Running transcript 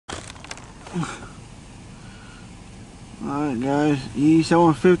Alright guys,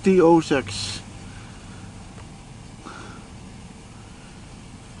 E750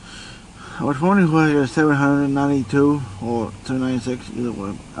 I was wondering if I got a 792 or 296, either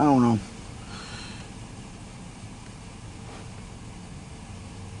way. I don't know.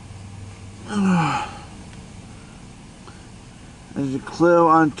 There's a clear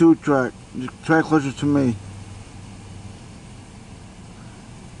on 2 track. The track closest to me.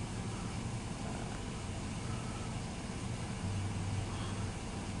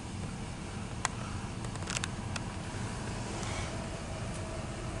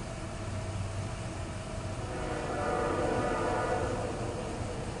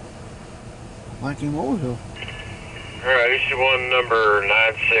 Liking what was it? Alright, EC1 number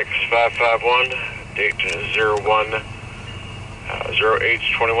 96551, date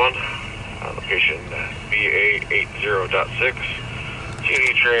 01/08/21, location BA80.6,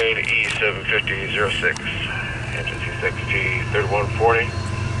 TD train E750 engine C6T3140,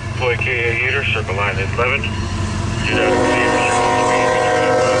 deploy KA heater, circle line 11, do not exceed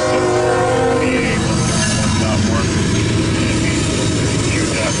BA1.1.1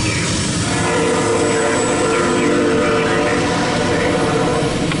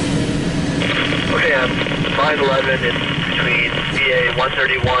 Okay, I'm 511 in between BA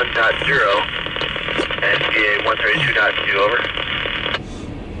 131.0 and BA 132.2, over.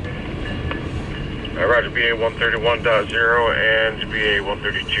 Roger, BA 131.0 and BA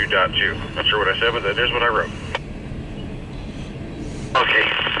 132.2. Not sure what I said, but that is what I wrote. Okay,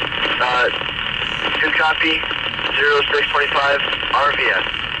 good copy, 0625 RVS.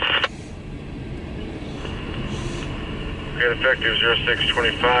 Okay, effective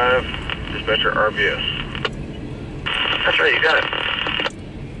 0625, dispatcher RVS. That's right, you got it.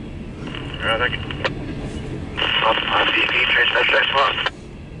 Alright, thank you. On DV, transmission next month.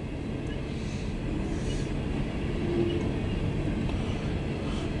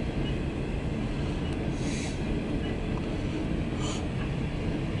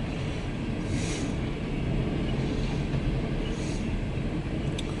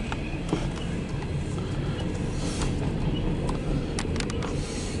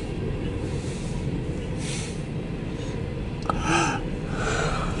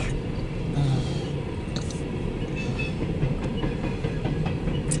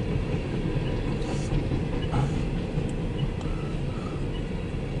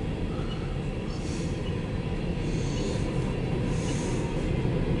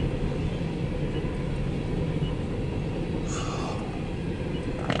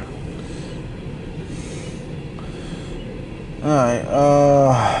 Alright,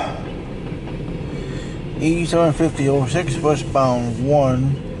 E750 westbound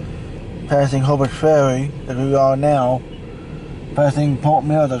 1, passing Hobart Ferry, as we are now, passing Port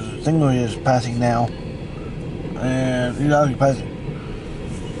Mill, the signal is passing now, and he's actually passing,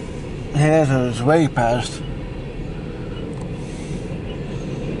 it's way past.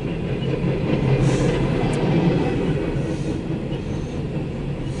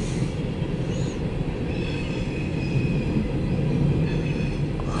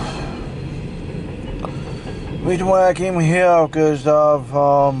 The reason why I came here because of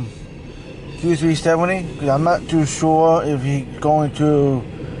Q370, because I'm not too sure if he's going to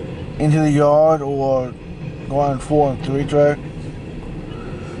into the yard or go on 4 and 3 track.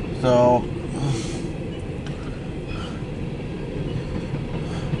 So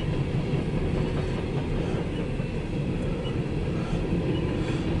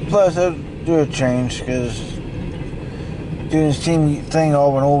plus I'll do a change because doing the same thing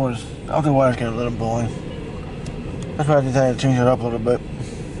over and over is otherwise get a little boring. That's why I decided to change it up a little bit.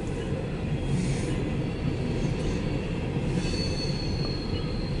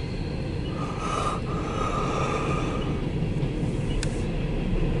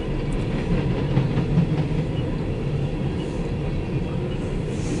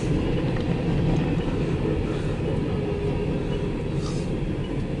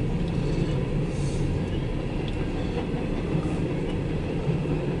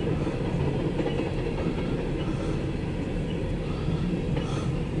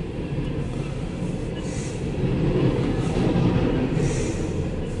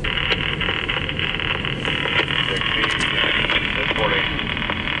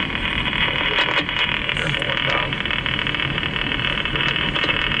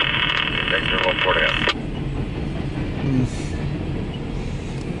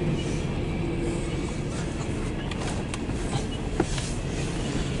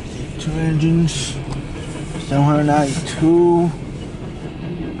 Two engines, 792.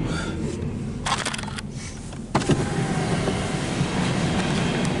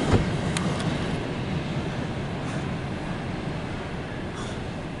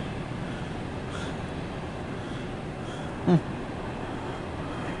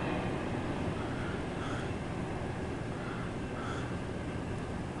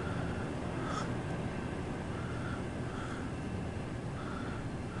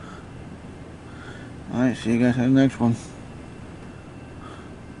 Alright, see you guys in the next one.